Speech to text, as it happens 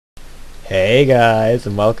Hey guys,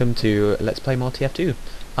 and welcome to Let's Play more TF2.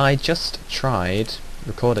 I just tried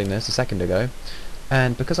recording this a second ago,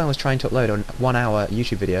 and because I was trying to upload a 1 hour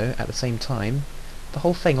YouTube video at the same time, the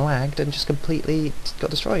whole thing lagged and just completely got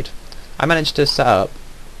destroyed. I managed to set up...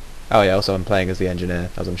 Oh yeah, also I'm playing as the engineer,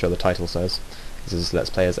 as I'm sure the title says. This is Let's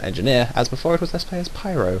Play as engineer, as before it was Let's Play as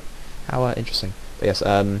pyro. How interesting. But yes,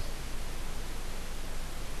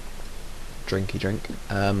 drinky drink.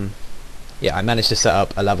 Yeah, I managed to set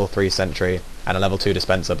up a level 3 sentry and a level 2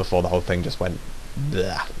 dispenser before the whole thing just went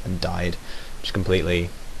bleh and died. Just completely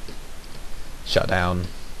shut down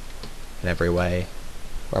in every way.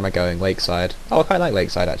 Where am I going? Lakeside. Oh, I quite like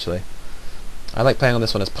Lakeside actually. I like playing on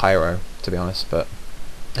this one as pyro, to be honest, but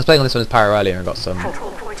I was playing on this one as pyro earlier and got some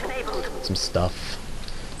stuff.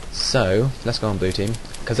 So, let's go on blue team,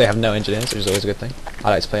 because they have no engineers, which is always a good thing. I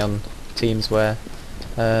like to play on teams where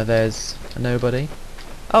there's nobody.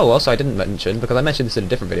 Oh, also I didn't mention, because I mentioned this in a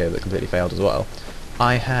different video that completely failed as well,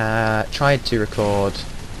 I tried to record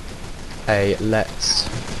a Let's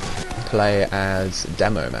Play as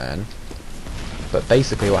Demo Man, but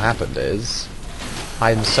basically what happened is,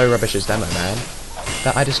 I'm so rubbish as Demo Man,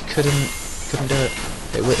 that I just couldn't do it.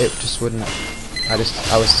 It just wouldn't, I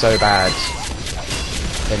was so bad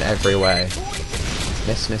in every way.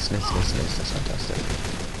 Miss, that's fantastic.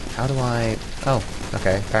 How do I... Oh,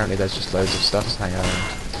 okay, apparently there's just loads of stuff hanging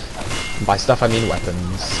around. And by stuff I mean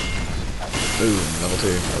weapons. Boom, level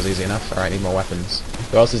 2. That was easy enough. Alright, need more weapons.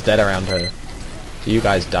 Who else is dead around here? You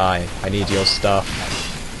guys die. I need your stuff.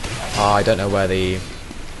 Oh, I don't know where the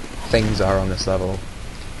things are on this level.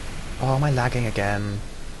 Oh, am I lagging again?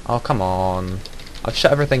 Oh, come on. I've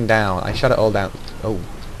shut everything down. I shut it all down. Oh.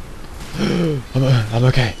 I'm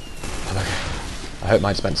okay. I'm okay. I hope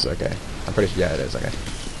my dispenser's okay. I'm pretty sure, yeah, it is okay.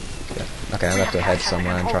 Yeah. Okay, I'm gonna have to head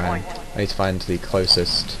somewhere and try and... I need to find the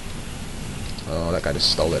closest... Oh, that guy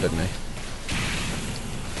just stole it, didn't he?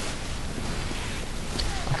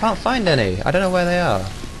 I can't find any! I don't know where they are.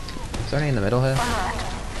 Is there any in the middle here?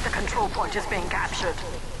 The control point is being captured.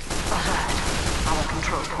 Our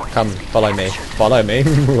control point. Come, follow me. Follow me!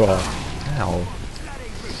 Ow.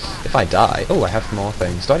 If I die... Oh, I have more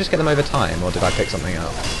things. Do I just get them over time, or did I pick something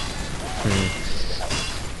up?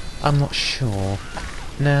 I'm not sure.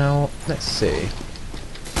 Now, let's see.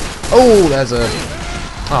 Oh, there's a...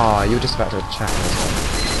 Oh, you were just about to chat as well.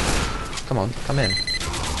 Come on, come in.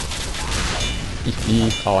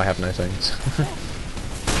 Oh, I have no things.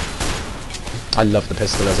 I love the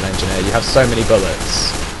pistol as an engineer. You have so many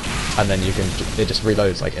bullets, and then you can... It just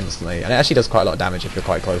reloads like instantly, and it actually does quite a lot of damage if you're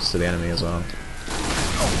quite close to the enemy as well.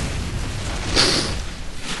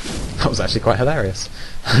 That was actually quite hilarious.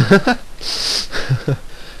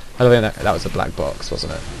 I don't think that was a black box,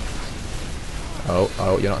 wasn't it?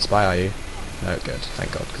 Oh, you're not a spy, are you? No, good,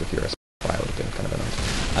 thank God, because if you were a spy, I would have been kind of annoyed.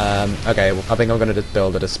 Okay, well, I think I'm going to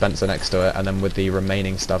build a dispenser next to it, and then with the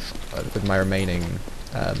remaining stuff, with my remaining...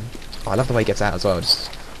 oh, I love the way it gets out as well.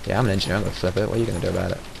 Just, yeah, I'm an engineer, I'm going to flip it. What are you going to do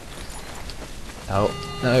about it? Oh,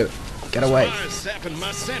 no, get away.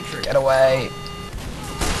 Get away.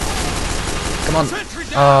 Come on.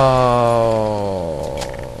 Oh,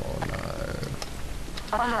 no.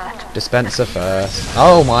 Dispenser first.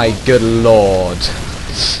 Oh my good lord.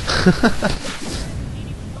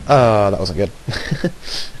 Oh, that wasn't good.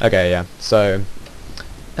 Okay, yeah. So,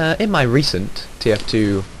 in my recent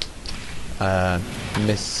TF2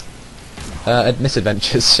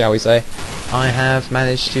 misadventures, shall we say, I have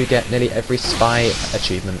managed to get nearly every spy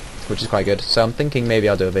achievement, which is quite good. So I'm thinking maybe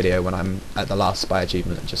I'll do a video when I'm at the last spy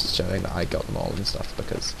achievement, just showing that I got them all and stuff,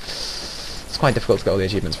 because it's quite difficult to get all the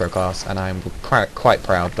achievements for a class, and I'm quite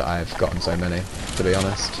proud that I've gotten so many, to be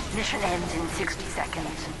honest. Mission ends in 60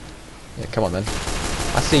 seconds. Yeah, come on then.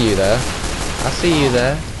 I see you there. I see you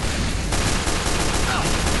there.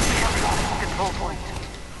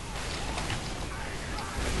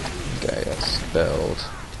 Okay, let's build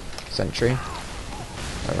sentry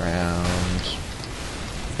around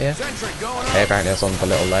here. Okay, apparently that's on the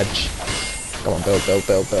little ledge. Come on, build.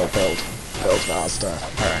 Build faster.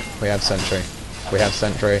 Alright, we have sentry.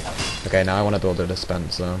 Okay, now I want to build a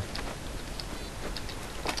dispenser.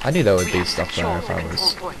 I knew there would be stuff there if I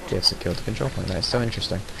was secured the control point there. It's so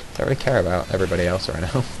interesting. Don't really care about everybody else right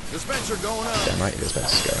now. Dispenser going up. Damn right, your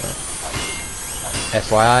dispenser's going up.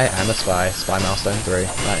 FYI, I'm a spy. Spy milestone 3.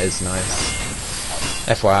 That is nice.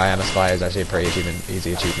 FYI, I'm a spy is actually a pretty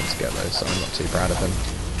easy achievement to get though, so I'm not too proud of him.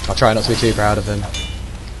 I'll try not to be too proud of him.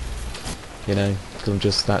 You know, because I'm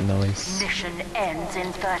just that nice. Mission ends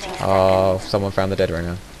in 30 seconds. Oh, someone found the dead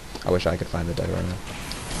ringer. I wish I could find the dead ringer.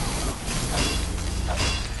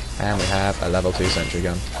 And we have a level 2 sentry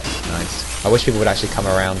gun. Nice. I wish people would actually come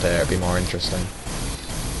around here, it'd be more interesting.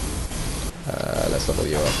 Let's level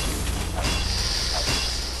you up.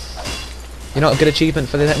 You know what a good achievement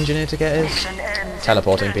for the engineer to get is?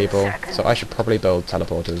 Teleporting people. So I should probably build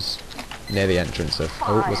teleporters near the entrance of...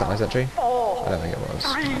 Oh, was that my sentry? I don't think it was.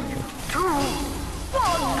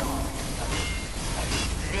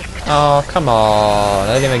 Oh, come on.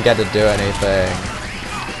 I didn't even get to do anything.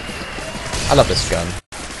 I love this gun.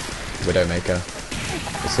 Widowmaker.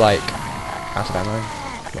 It's like... out of ammo?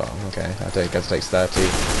 Well, okay. I guess it takes 30.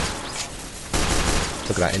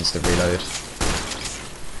 Look at that instant reload.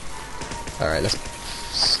 Alright, let's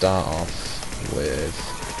start off with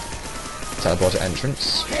teleporter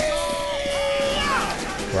entrance.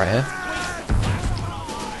 Right here.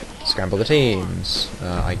 Scramble the teams,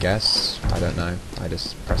 I guess. I don't know. I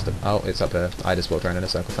just pressed it. Oh, it's up here. I just walked around in a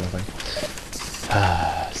circle for nothing.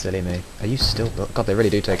 Ah, silly me. Are you still... God, they really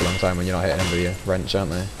do take a long time when you're not hitting them with your wrench,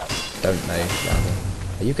 aren't they? Don't they, rather?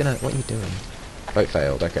 Are you gonna... What are you doing? Vote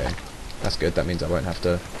failed, okay. That's good, that means I won't have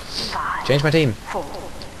to change my team.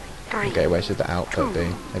 Okay, where should the output be?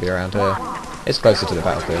 Maybe around here? It's closer to the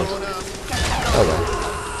battlefield. Oh well.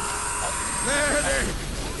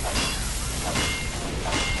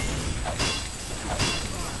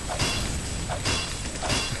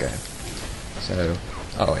 Okay. So...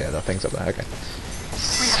 Oh yeah, that thing's up there, okay.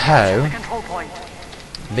 So...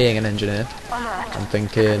 Being an engineer, I'm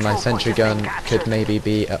thinking my sentry gun could maybe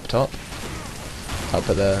be up top. Up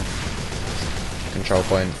at the control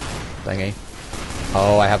point thingy.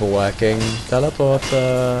 Oh, I have a working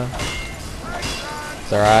teleporter.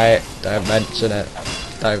 It's alright, don't mention it.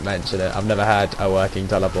 Don't mention it. I've never had a working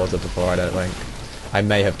teleporter before, I don't think. I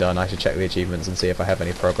may have done. I should check the achievements and see if I have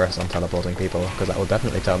any progress on teleporting people, because that will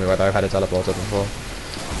definitely tell me whether I've had a teleporter before.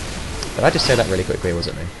 Did I just say that really quickly, or was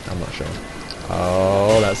it me? I'm not sure.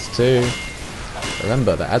 Oh, that's 2.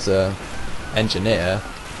 Remember that as a engineer,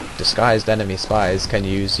 disguised enemy spies can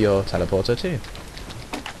use your teleporter too.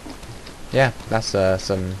 Yeah, that's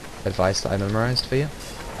some advice that I memorised for you.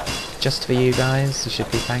 Just for you guys, you should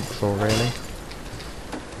be thankful, really.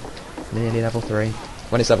 Nearly level 3.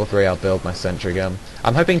 When it's level 3, I'll build my sentry gun.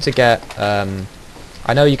 I'm hoping to get, I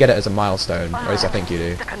know you get it as a milestone, or at least I think you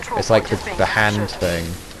do. It's like the hand thing.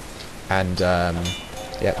 And,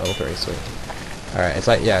 yeah, level 3, sweet. Alright, it's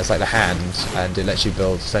like, yeah, it's like the hand, and it lets you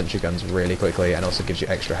build sentry guns really quickly, and also gives you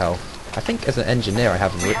extra health. I think as an engineer I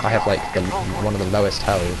have like one of the lowest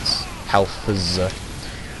healths out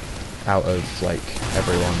of like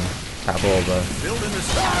everyone, out of all the...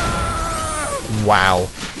 Wow.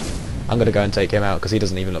 I'm gonna go and take him out because he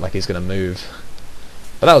doesn't even look like he's gonna move.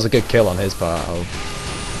 But that was a good kill on his part.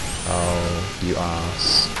 Oh, you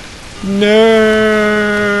arse.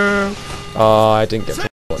 No. Oh, I didn't get to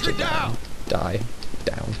watch it down. Die.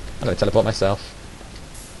 Down. I'm gonna teleport myself.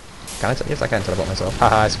 Can I? Yes, I can teleport myself.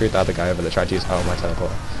 Haha, I screwed the other guy over that tried to use my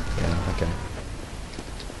teleporter. Yeah, okay.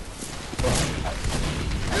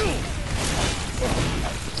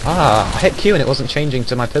 Ah, I hit Q and it wasn't changing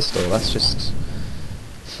to my pistol. That's just...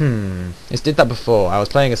 It did that before. I was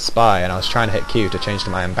playing a spy and I was trying to hit Q to change to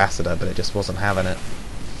my ambassador, but it just wasn't having it.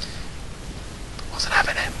 Wasn't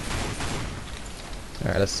having it.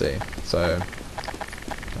 Alright, let's see. So...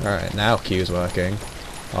 Alright, now Q's working.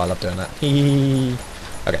 Oh, I love doing that. Hee.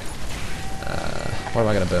 Okay. What am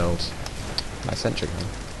I going to build? My sentry gun.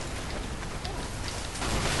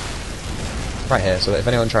 Right here, so that if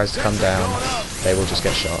anyone tries to come down, they will just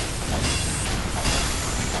get shot.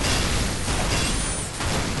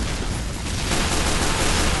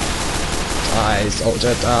 Die,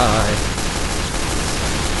 soldier, die!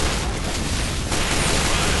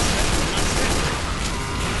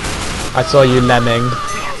 I saw you, lemming!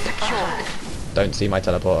 Don't see my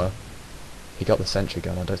teleporter. He got the sentry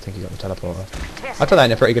gun, I don't think he got the teleporter. I put that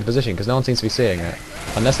in a pretty good position, because no one seems to be seeing it.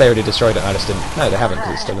 Unless they already destroyed it and I just didn't... No, they haven't,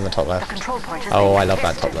 because it's still in the top left. Oh, I love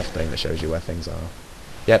that top left thing that shows you where things are.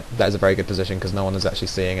 Yep, that is a very good position, because no one is actually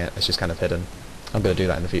seeing it, it's just kind of hidden. I'm going to do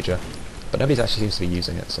that in the future. But nobody actually seems to be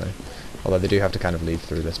using it, so... Although they do have to kind of lead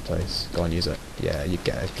through this place. Go and use it. Yeah, you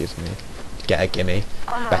get it, gives me... Get a gimme.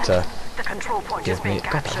 Better. Give me...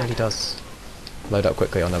 God, that really does. Load up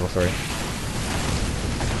quickly on level 3.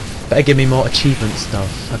 Better give me more achievement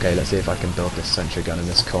stuff. Okay, let's see if I can build this sentry gun in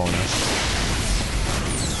this corner.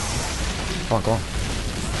 Come on, come on.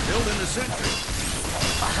 Building the sentry.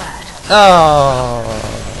 Oh,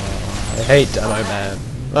 I hate Demo Man.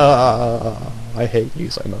 Oh, I hate you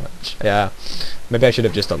so much. Yeah, maybe I should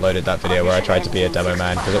have just uploaded that video where I tried to be a Demo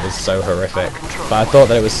Man because it was so horrific. But I thought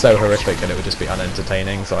that it was so horrific that it would just be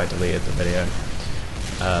unentertaining, so I deleted the video.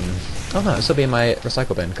 Oh no, it'll still be in my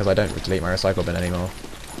recycle bin because I don't delete my recycle bin anymore.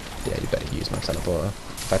 Yeah, you better use my teleporter. In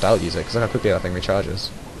fact, I'll use it because look how quickly that thing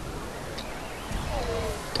recharges.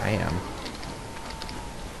 Damn.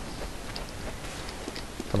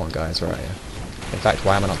 Come on, guys, where are you? In fact,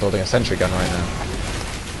 why am I not building a sentry gun right now?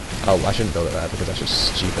 Oh, I shouldn't build it there because that's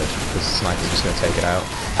just stupid, because the sniper's just going to take it out.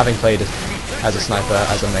 Having played as a sniper,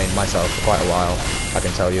 as a main myself for quite a while, I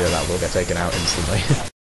can tell you that will get taken out instantly.